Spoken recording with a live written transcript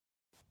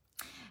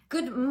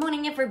Good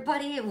morning,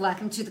 everybody.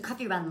 Welcome to the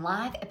Coffee Run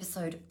Live,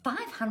 episode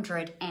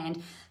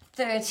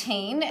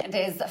 513. It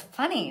is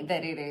funny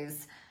that it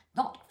is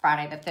not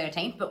Friday the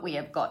 13th, but we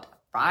have got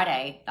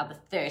Friday number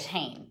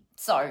 13.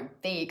 So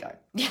there you go.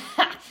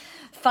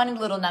 Funny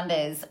little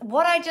numbers.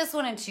 What I just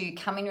wanted to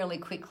come in really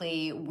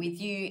quickly with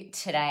you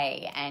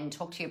today and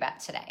talk to you about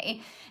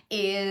today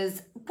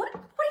is what are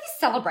you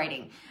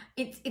celebrating?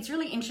 It's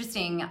really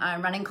interesting.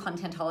 I'm running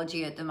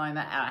Contentology at the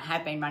moment. I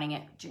have been running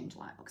it June,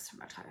 July, August,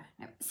 September, October.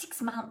 No,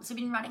 6 months. I've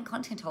been running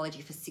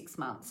Contentology for 6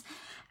 months.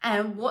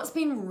 And what's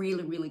been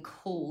really, really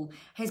cool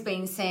has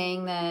been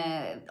seeing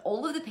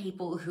all of the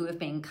people who have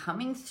been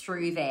coming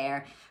through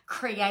there,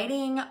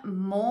 creating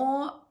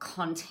more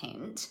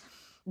content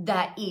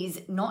that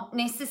is not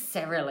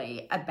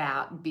necessarily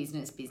about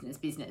business.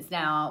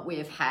 Now,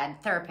 we've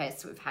had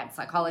therapists, we've had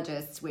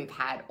psychologists, we've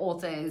had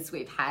authors,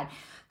 we've had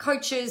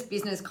coaches,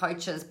 business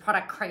coaches,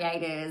 product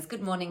creators.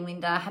 Good morning,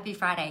 Linda. Happy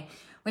Friday.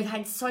 We've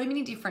had so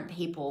many different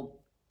people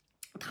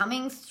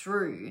coming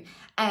through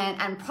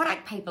and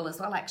product people as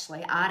well,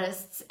 actually,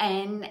 artists.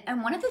 And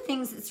one of the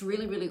things that's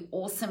really, really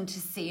awesome to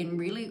see and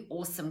really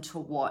awesome to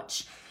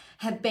watch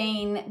have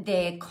been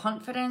their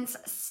confidence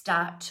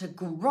start to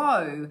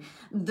grow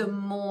the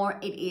more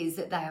it is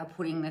that they are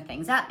putting the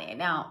things out there.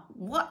 Now,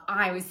 what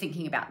I was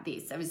thinking about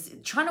this, I was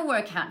trying to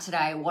work out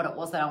today what it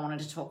was that I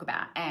wanted to talk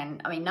about.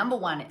 And I mean, number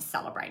one, it's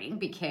celebrating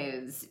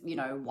because,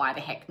 why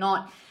the heck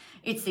not?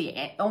 It's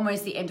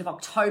almost the end of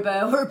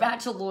October. We're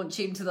about to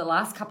launch into the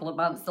last couple of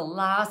months, the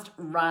last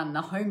run,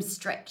 the home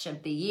stretch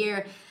of the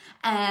year.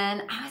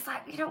 And I was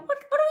like, what are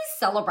we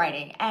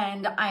celebrating?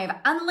 And I've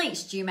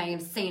unleashed, you may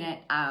have seen it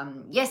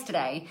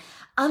yesterday,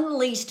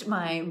 unleashed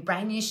my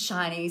brand new,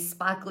 shiny,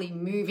 sparkly,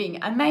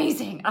 moving,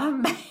 amazing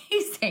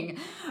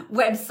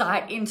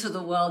website into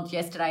the world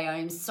yesterday. I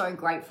am so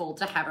grateful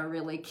to have a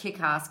really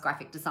kick-ass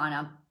graphic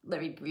designer.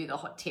 Let me give you the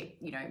hot tip,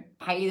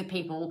 pay the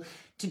people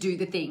to do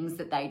the things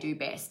that they do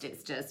best.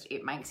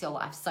 It makes your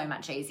life so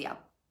much easier.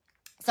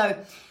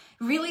 So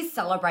really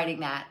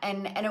celebrating that.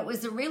 And it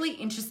was a really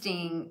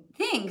interesting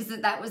thing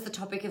because that was the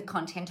topic of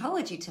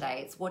Contentology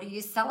today. It's what are you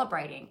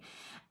celebrating?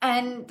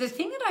 And the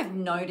thing that I've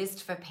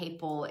noticed for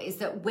people is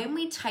that when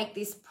we take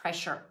this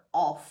pressure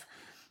off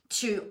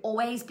to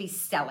always be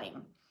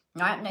selling,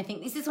 right? And I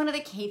think this is one of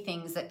the key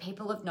things that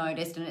people have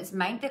noticed, and it's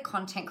made their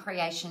content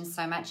creation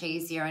so much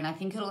easier, and I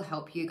think it'll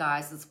help you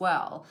guys as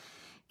well,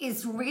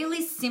 is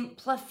really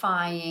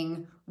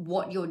simplifying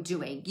what you're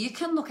doing. You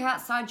can look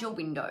outside your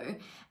window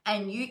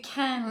and you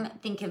can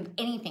think of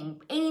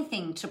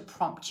anything to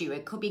prompt you.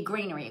 It could be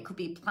greenery, it could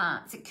be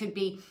plants, it could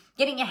be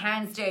getting your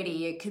hands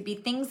dirty, it could be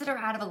things that are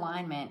out of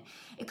alignment.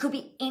 It could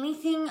be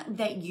anything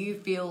that you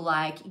feel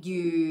like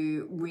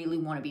you really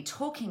want to be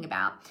talking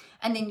about,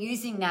 and then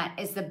using that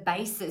as the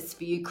basis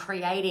for you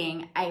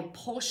creating a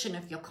portion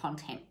of your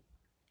content.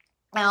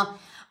 Now,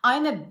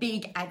 I'm a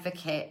big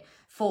advocate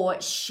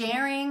for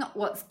sharing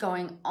what's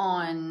going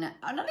on,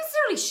 not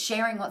necessarily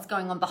sharing what's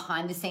going on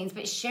behind the scenes,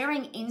 but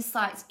sharing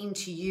insights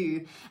into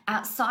you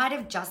outside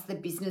of just the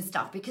business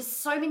stuff, because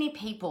so many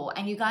people,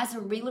 and you guys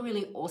are really,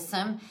 really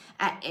awesome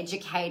at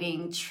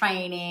educating,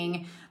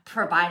 training,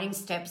 providing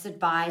steps,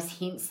 advice,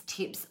 hints,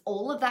 tips,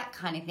 all of that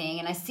kind of thing.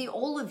 And I see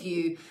all of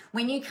you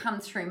when you come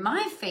through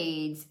my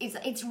feeds,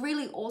 it's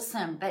really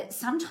awesome. But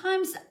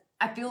sometimes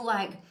I feel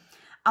like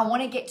I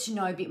want to get to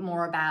know a bit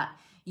more about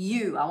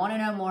you. I want to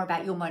know more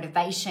about your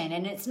motivation.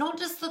 And it's not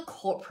just the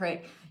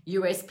corporate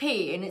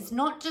USP, and it's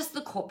not just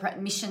the corporate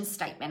mission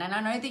statement. And I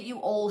know that you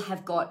all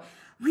have got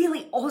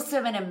really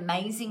awesome and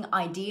amazing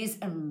ideas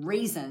and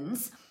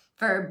reasons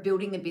for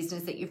building the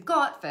business that you've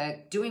got,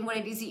 for doing what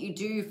it is that you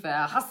do, for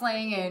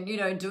hustling and,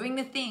 doing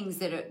the things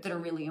that are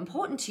really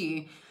important to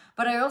you.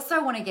 But I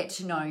also want to get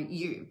to know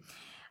you.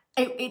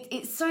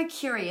 It's so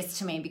curious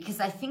to me because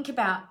I think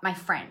about my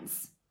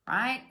friends,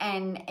 right?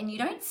 And you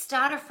don't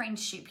start a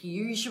friendship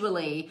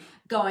usually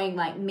going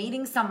like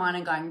meeting someone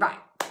and going, right,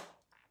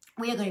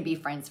 we are going to be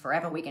friends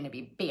forever. We're going to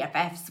be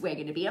BFFs. We're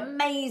going to be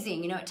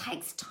amazing. It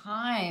takes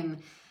time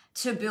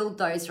to build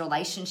those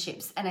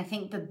relationships. And I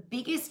think the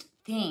biggest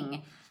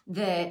thing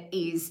that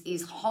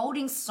is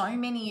holding so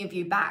many of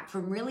you back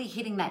from really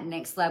hitting that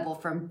next level,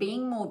 from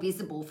being more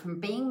visible, from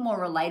being more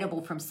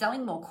relatable, from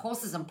selling more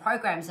courses and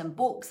programs and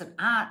books and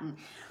art and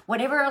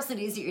whatever else it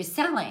is that you're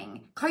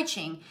selling,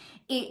 coaching,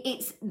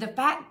 it's the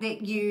fact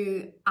that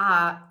you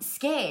are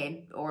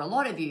scared, or a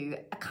lot of you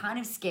are kind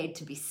of scared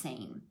to be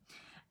seen.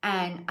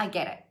 And I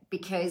get it,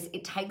 because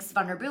it takes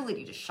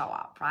vulnerability to show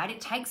up, right?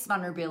 It takes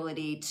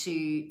vulnerability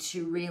to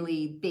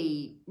really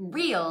be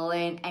real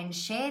and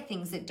share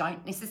things that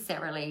don't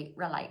necessarily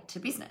relate to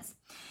business.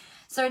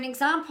 So an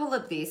example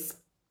of this,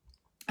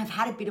 I've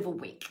had a bit of a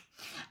week,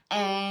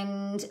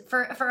 and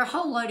for a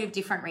whole load of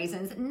different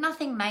reasons,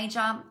 nothing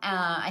major.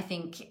 I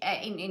think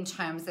in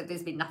terms that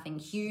there's been nothing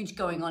huge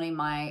going on in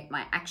my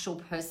actual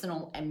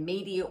personal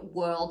immediate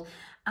world,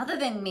 other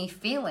than me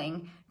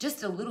feeling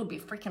just a little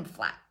bit freaking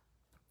flat.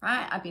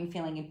 Right? I've been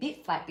feeling a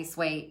bit flat this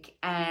week,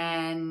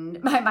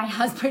 and my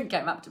husband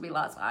came up to me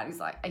last night. He's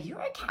like, "Are you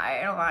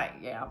okay?" And I'm like,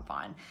 "Yeah, I'm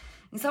fine."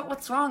 He's like,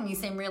 what's wrong? You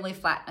seem really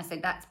flat. And I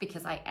said, that's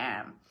because I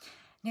am. And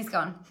he's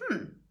gone,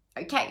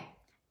 okay.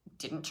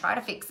 Didn't try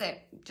to fix it,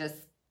 just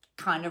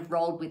kind of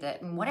rolled with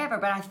it and whatever.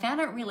 But I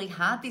found it really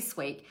hard this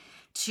week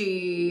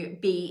to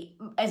be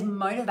as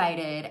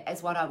motivated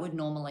as what I would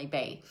normally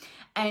be.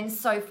 And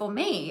so for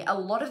me, a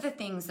lot of the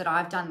things that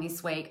I've done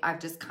this week, I've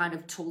just kind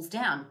of tools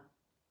down.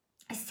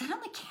 I sat on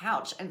the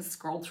couch and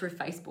scrolled through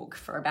Facebook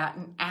for about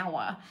an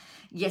hour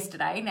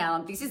yesterday.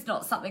 Now, this is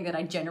not something that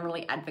I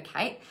generally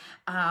advocate,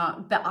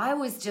 but I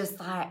was just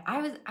like,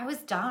 I was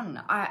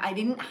done. I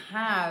didn't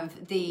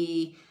have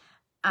the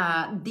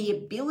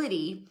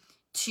ability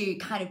to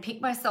kind of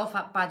pick myself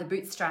up by the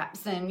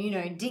bootstraps and, you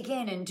know, dig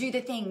in and do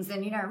the things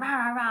and, you know,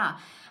 rah, rah, rah.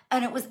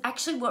 And it was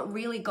actually what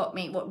really got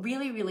me, what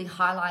really, really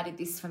highlighted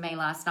this for me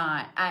last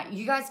night.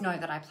 You guys know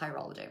that I play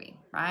roller derby,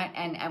 right?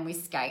 And we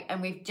skate,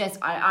 and we've just,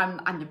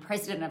 I'm the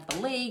president of the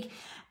league,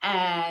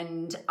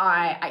 and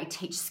I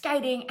teach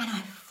skating, and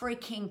I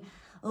freaking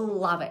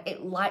love it.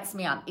 It lights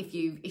me up. If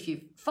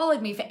you've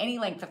followed me for any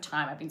length of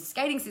time, I've been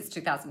skating since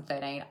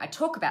 2013. I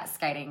talk about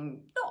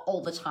skating, not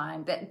all the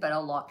time, but a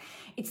lot.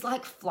 It's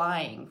like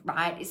flying,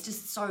 right? It's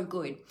just so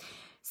good.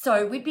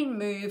 So we'd been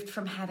moved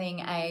from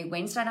having a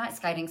Wednesday night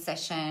skating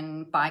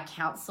session by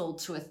council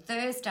to a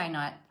Thursday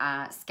night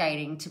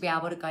skating to be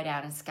able to go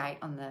down and skate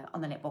on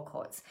the netball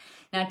courts.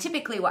 Now,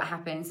 typically what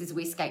happens is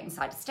we skate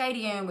inside a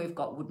stadium. We've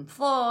got wooden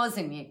floors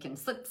and you can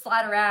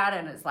slide around,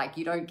 and it's like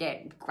you don't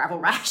get gravel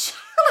rash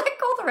like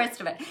all the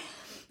rest of it.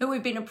 But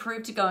we've been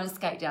approved to go and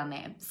skate down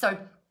there. So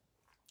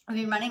I've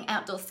been running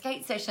outdoor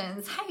skate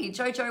sessions. Hey,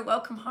 Jojo,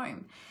 welcome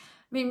home.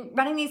 I've been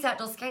running these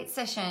outdoor skate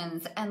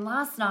sessions, and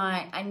last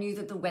night I knew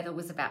that the weather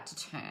was about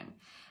to turn.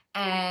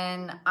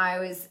 And I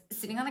was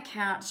sitting on the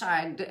couch.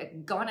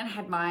 I'd gone and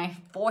had my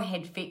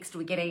forehead fixed.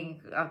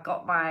 I've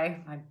got my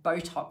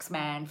Botox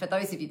man. For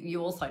those of you,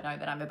 you also know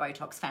that I'm a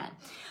Botox fan.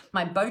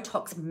 My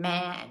Botox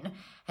man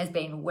has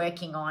been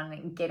working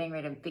on getting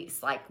rid of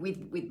this. Like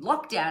with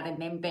lockdown and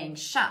then being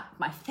shut,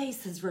 my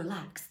face has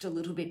relaxed a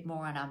little bit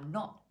more, and I'm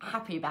not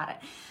happy about it.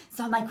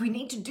 So I'm like, we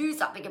need to do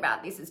something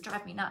about this. It's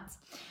driving me nuts.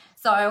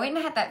 So I went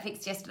and had that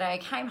fixed yesterday,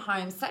 came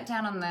home, sat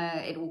down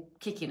it'll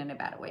kick in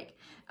about a week.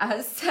 I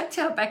sat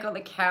down back on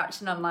the couch,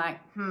 and I'm like,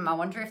 I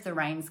wonder if the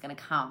rain's going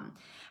to come.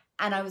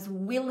 And I was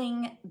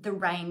willing the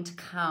rain to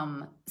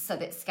come so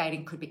that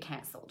skating could be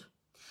cancelled.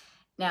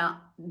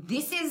 Now,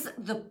 this is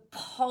the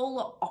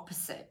polar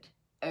opposite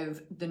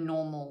of the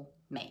normal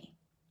me,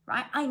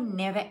 right? I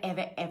never,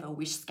 ever, ever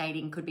wish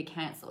skating could be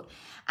cancelled.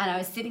 And I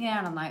was sitting there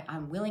and I'm like,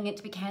 I'm willing it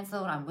to be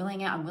cancelled. I'm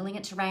willing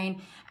it to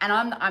rain. And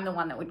I'm the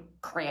one that would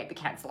create the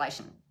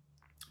cancellation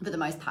for the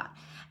most part.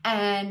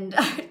 And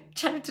I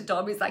chatted to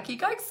Dom. He's like, you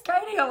going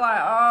skating? I'm like,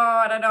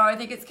 oh, I don't know. I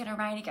think it's going to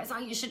rain. He goes, oh,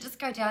 you should just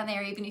go down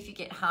there even if you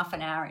get half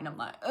an hour in. I'm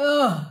like,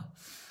 ugh.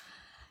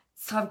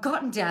 So I've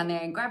gotten down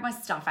there and grabbed my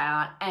stuff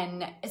out.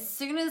 And as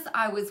soon as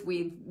I was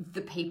with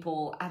the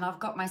people and I've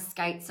got my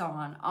skates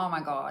on, oh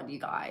my God, you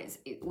guys,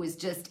 it was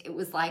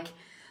like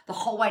the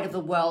whole weight of the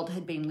world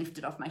had been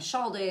lifted off my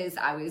shoulders.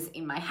 I was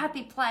in my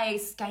happy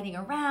place, skating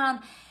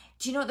around.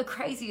 Do you know what the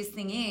craziest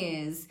thing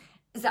is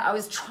that I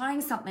was trying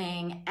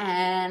something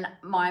and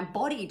my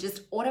body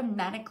just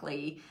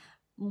automatically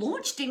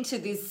launched into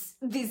this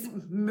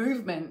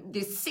movement,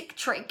 this sick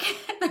trick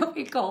that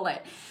we call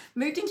it.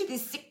 Moved into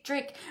this sick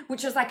trick,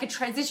 which was like a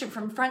transition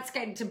from front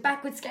skating to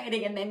backward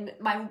skating. And then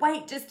my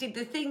weight just did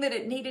the thing that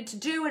it needed to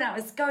do. And I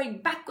was going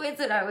backwards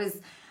and I was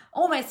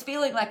almost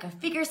feeling like a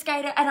figure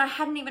skater. And I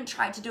hadn't even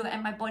tried to do it.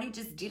 And my body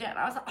just did it. And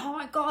I was like, oh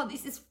my God,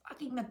 this is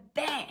fucking the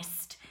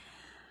best.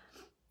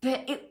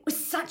 But it was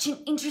such an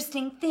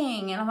interesting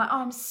thing. And I'm like,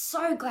 oh, I'm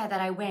so glad that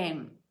I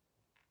went,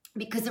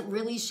 because it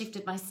really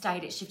shifted my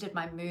state. It shifted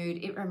my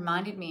mood. It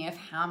reminded me of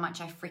how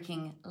much I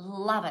freaking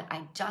love it.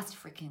 I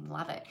just freaking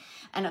love it.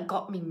 And it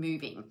got me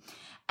moving.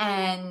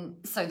 And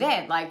so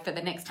then, like, for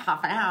the next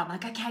half an hour, I'm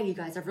like, okay, you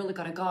guys, I've really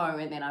got to go.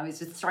 And then I was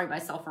just throwing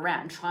myself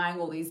around, trying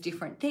all these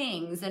different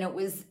things. And it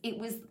was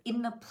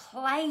in the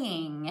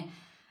playing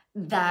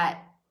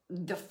that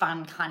the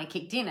fun kind of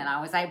kicked in, and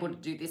I was able to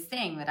do this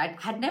thing that I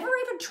had never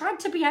even tried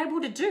to be able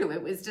to do.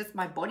 It was just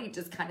my body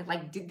just kind of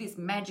like did this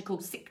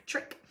magical sick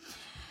trick.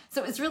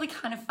 So it was really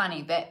kind of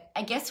funny. But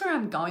I guess where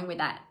I'm going with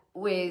that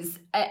was,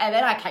 and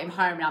then I came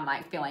home and I'm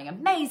like feeling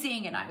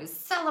amazing and I was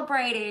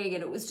celebrating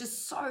and it was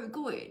just so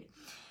good.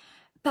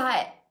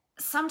 But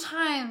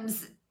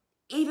sometimes,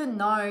 even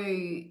though,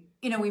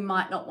 you know, we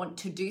might not want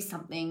to do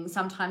something,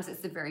 sometimes it's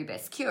the very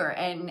best cure.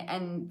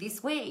 And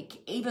this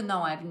week, even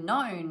though I've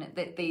known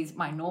that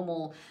my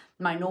normal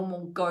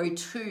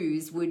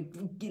go-tos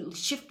would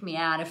shift me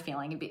out of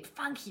feeling a bit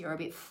funky or a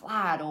bit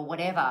flat or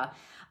whatever,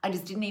 I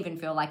just didn't even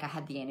feel like I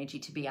had the energy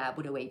to be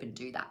able to even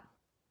do that.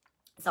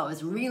 So I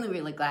was really,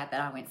 really glad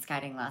that I went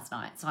skating last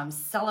night. So I'm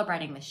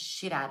celebrating the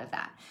shit out of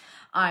that.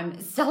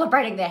 I'm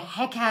celebrating the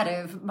heck out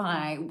of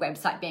my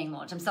website being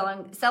launched.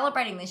 I'm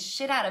celebrating the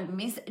shit out of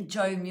Miss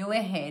Jo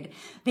Muirhead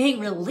being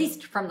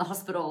released from the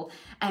hospital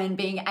and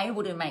being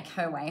able to make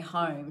her way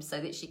home so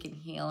that she can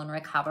heal and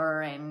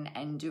recover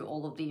and do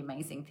all of the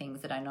amazing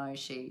things that I know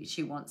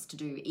she wants to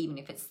do, even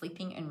if it's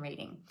sleeping and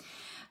reading.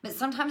 But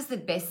sometimes the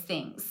best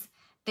things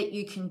that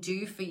you can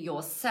do for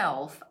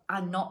yourself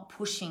are not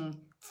pushing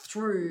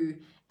through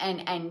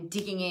and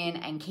digging in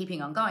and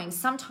keeping on going.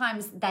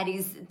 Sometimes that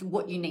is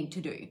what you need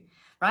to do,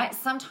 right?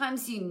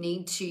 Sometimes you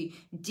need to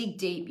dig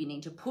deep, you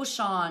need to push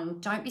on,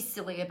 don't be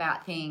silly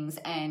about things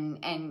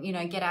and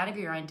get out of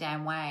your own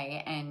damn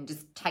way and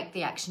just take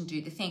the action,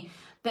 do the thing.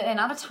 But then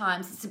other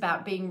times it's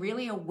about being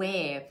really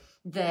aware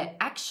that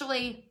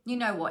actually, you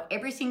know what,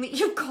 everything that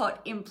you've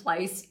got in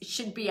place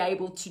should be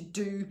able to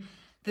do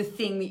the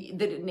thing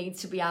that it needs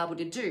to be able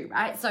to do,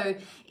 right? So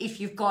if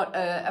you've got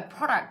a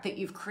product that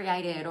you've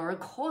created or a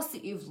course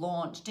that you've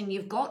launched and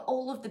you've got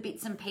all of the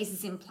bits and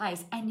pieces in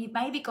place and you've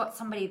maybe got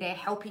somebody there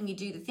helping you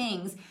do the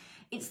things,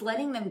 it's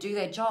letting them do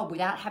their job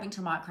without having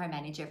to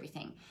micromanage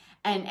everything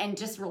and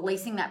just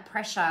releasing that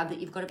pressure that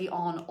you've got to be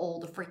on all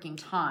the freaking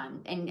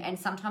time. And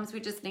sometimes we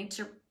just need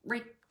to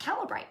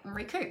recalibrate and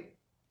recoup.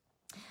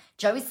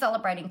 Jo is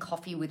celebrating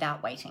coffee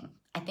without waiting.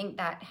 I think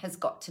that has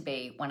got to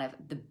be one of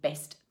the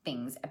best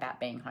things about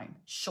being home.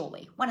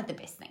 Surely, one of the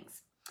best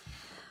things.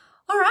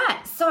 All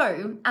right,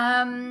 so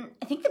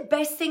I think the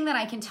best thing that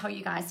I can tell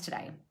you guys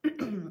today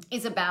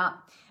is about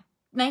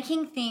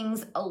making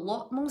things a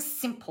lot more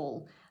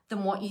simple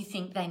than what you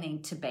think they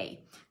need to be.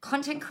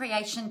 Content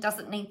creation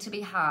doesn't need to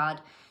be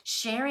hard.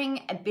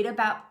 Sharing a bit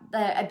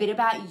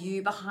about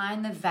you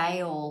behind the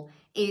veil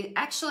is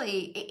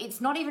actually,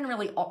 it's not even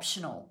really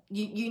optional.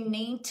 You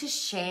need to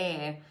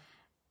share.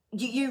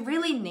 You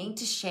really need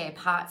to share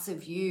parts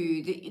of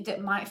you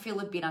that might feel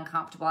a bit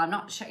uncomfortable. I'm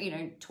not sure,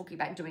 talking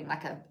about doing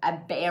like a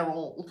bare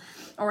all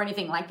or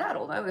anything like that,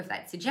 although if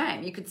that's your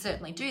jam, you could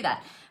certainly do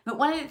that. But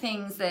one of the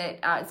things that,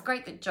 it's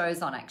great that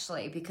Jo's on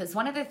actually, because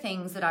one of the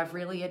things that I've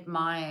really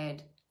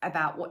admired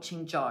about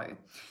watching Jo.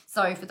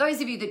 So for those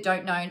of you that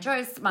don't know,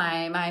 Jo's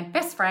my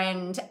best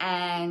friend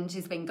and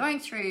she's been going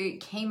through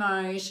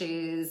chemo.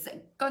 She's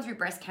gone through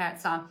breast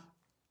cancer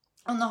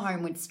on the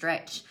homeward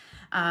stretch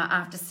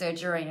after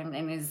surgery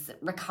and is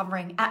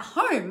recovering at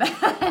home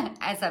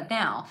as of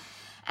now.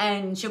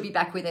 And she'll be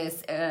back with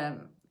us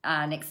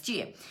next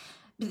year.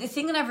 But the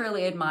thing that I've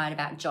really admired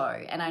about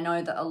Jo, and I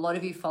know that a lot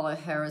of you follow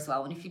her as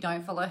well, and if you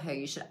don't follow her,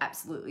 you should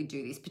absolutely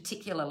do this,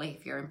 particularly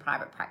if you're in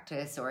private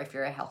practice or if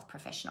you're a health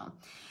professional.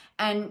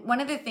 And one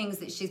of the things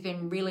that she's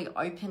been really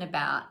open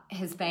about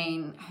has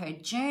been her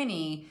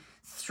journey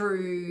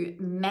through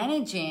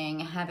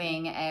managing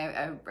having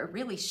a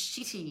really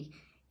shitty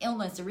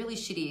illness, a really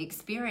shitty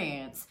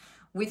experience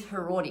with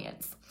her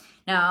audience.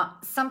 Now,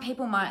 some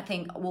people might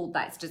think, well,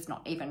 that's just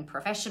not even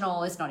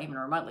professional. It's not even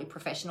remotely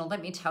professional.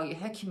 Let me tell you,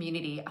 her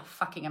community are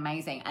fucking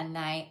amazing and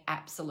they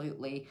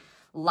absolutely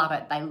love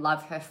it. They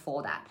love her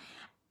for that.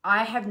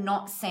 I have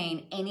not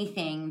seen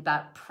anything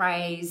but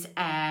praise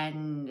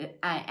and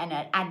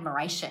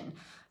admiration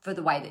for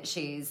the way that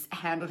she's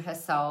handled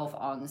herself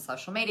on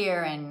social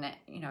media and,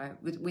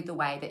 with the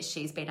way that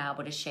she's been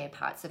able to share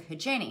parts of her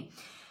journey.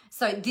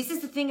 So this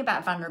is the thing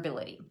about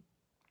vulnerability,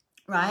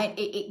 right?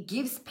 It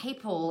gives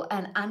people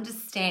an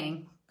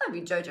understanding. Love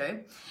you,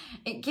 Jojo.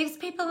 It gives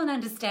people an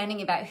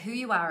understanding about who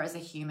you are as a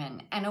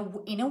human and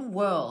in a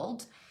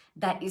world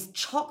that is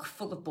chock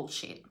full of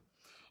bullshit.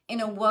 In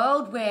a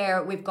world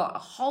where we've got a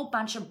whole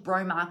bunch of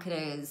bro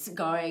marketers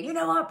going, you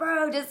know what,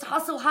 bro, just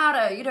hustle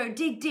harder,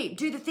 dig deep,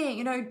 do the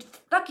thing,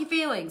 fuck your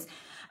feelings.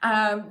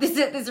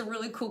 There's a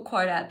really cool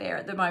quote out there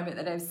at the moment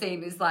that I've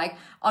seen is like,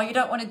 oh, you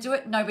don't want to do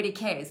it? Nobody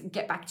cares.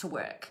 Get back to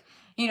work.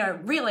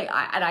 Really,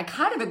 I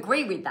kind of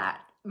agree with that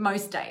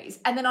most days.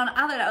 And then on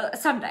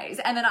some days,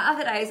 and then on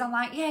other days, I'm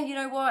like, yeah, you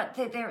know what?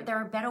 There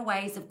are better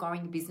ways of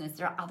growing a business.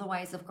 There are other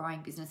ways of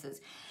growing businesses.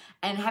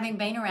 And having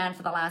been around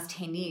for the last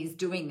 10 years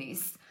doing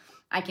this,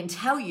 I can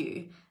tell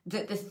you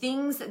that the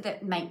things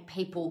that make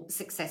people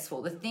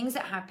successful, the things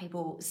that have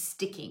people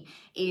sticking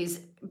is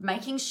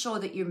making sure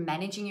that you're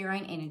managing your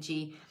own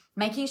energy,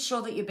 making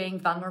sure that you're being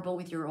vulnerable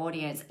with your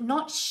audience,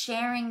 not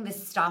sharing the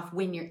stuff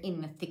when you're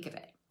in the thick of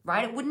it,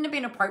 right? It wouldn't have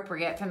been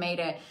appropriate for me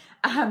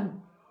to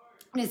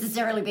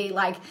necessarily be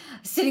like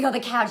sitting on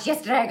the couch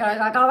yesterday going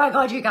like, oh my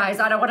God, you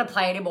guys, I don't want to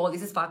play anymore.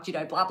 This is fucked,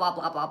 blah, blah,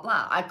 blah, blah,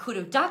 blah. I could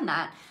have done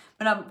that.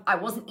 But I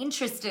wasn't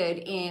interested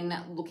in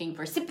looking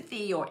for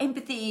sympathy or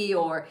empathy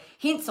or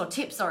hints or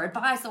tips or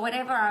advice or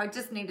whatever. I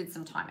just needed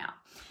some time out.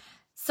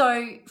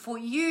 So for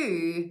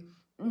you,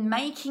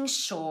 making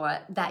sure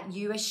that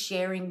you are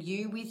sharing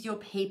you with your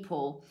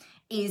people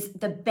is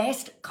the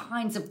best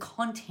kinds of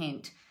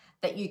content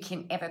that you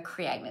can ever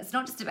create. And it's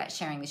not just about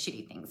sharing the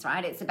shitty things,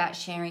 right? It's about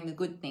sharing the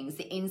good things,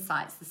 the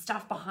insights, the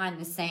stuff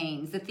behind the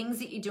scenes, the things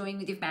that you're doing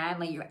with your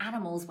family, your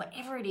animals,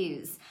 whatever it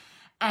is.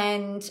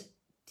 And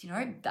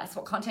that's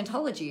what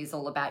contentology is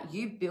all about.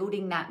 You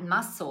building that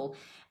muscle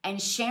and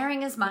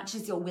sharing as much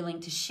as you're willing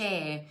to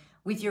share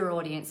with your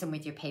audience and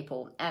with your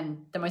people.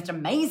 And the most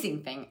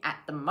amazing thing at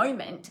the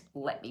moment,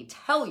 let me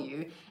tell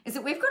you, is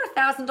that we've got a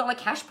 $1,000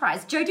 cash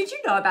prize. Joe, did you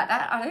know about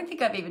that? I don't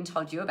think I've even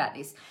told you about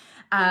this.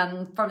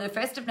 From the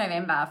 1st of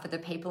November, for the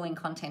people in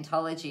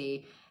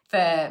Contentology,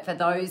 for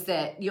those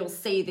that you'll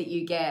see that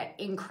you get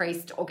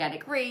increased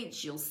organic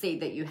reach, you'll see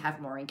that you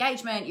have more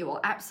engagement, you will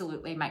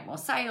absolutely make more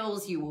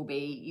sales,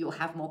 you'll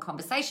have more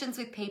conversations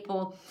with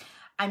people.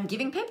 I'm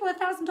giving people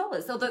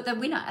 $1,000, or the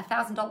winner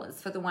 $1,000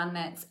 for the one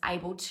that's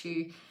able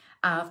to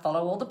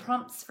follow all the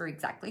prompts for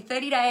exactly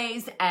 30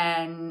 days.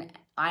 And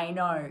I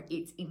know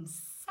it's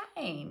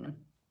insane,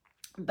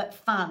 but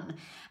fun.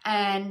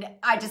 And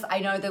I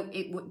know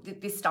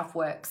that this stuff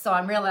works. So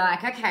I'm really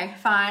like, okay,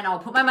 fine, I'll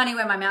put my money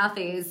where my mouth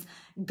is,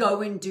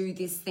 go and do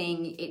this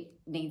thing. It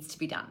needs to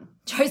be done.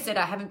 Joe said,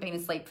 I haven't been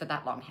asleep for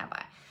that long, have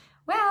I?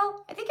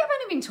 Well, I think I've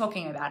only been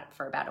talking about it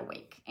for about a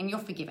week, and you're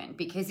forgiven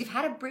because you've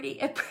had a pretty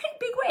big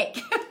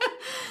week.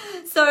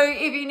 So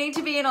if you need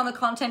to be in on the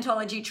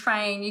Contentology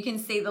train, you can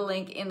see the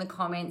link in the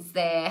comments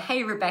there.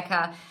 Hey,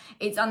 Rebecca,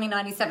 it's only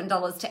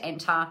 $97 to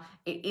enter.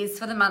 It is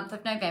for the month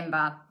of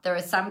November. There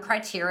are some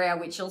criteria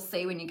which you'll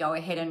see when you go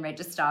ahead and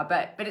register,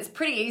 but it's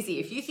pretty easy.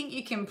 If you think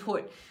you can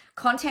put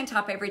content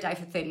up every day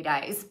for 30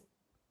 days,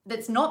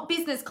 that's not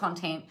business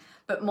content,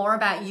 but more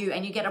about you,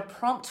 and you get a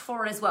prompt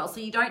for it as well. So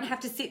you don't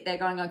have to sit there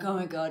going like, oh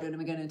my God, what am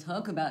I going to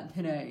talk about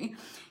today?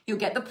 You'll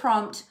get the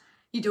prompt.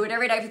 You do it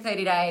every day for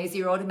 30 days.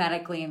 You're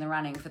automatically in the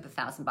running for the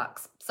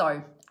 $1,000.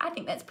 So I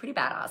think that's pretty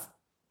badass.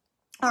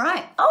 All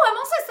right. Oh, I'm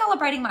also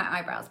celebrating my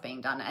eyebrows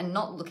being done and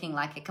not looking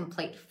like a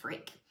complete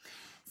freak.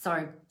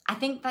 So I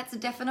think that's a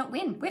definite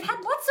win. We've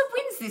had lots of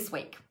wins this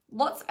week.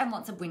 Lots and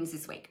lots of wins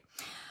this week.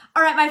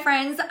 All right, my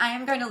friends, I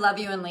am going to love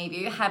you and leave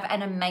you. Have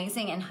an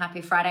amazing and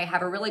happy Friday.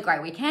 Have a really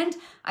great weekend.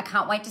 I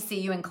can't wait to see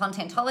you in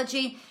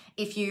Contentology.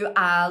 If you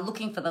are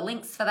looking for the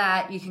links for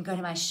that, you can go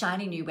to my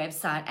shiny new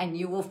website and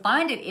you will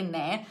find it in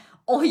there.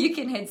 Or you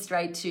can head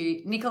straight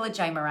to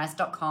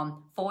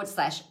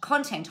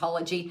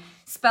nicolajmoraz.com/Contentology,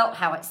 spelt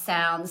how it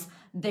sounds.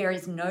 There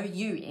is no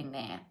U in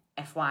there,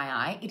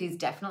 FYI. It is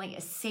definitely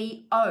a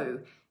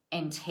CONT,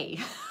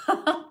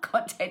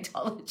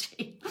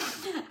 Contentology.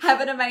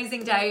 Have an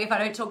amazing day. If I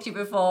don't talk to you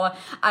before,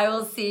 I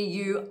will see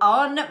you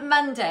on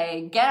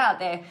Monday. Get out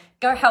there,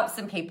 go help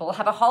some people,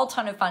 have a whole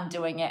ton of fun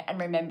doing it, and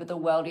remember, the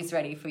world is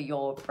ready for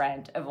your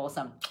brand of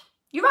awesome.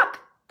 You rock.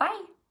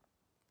 Bye.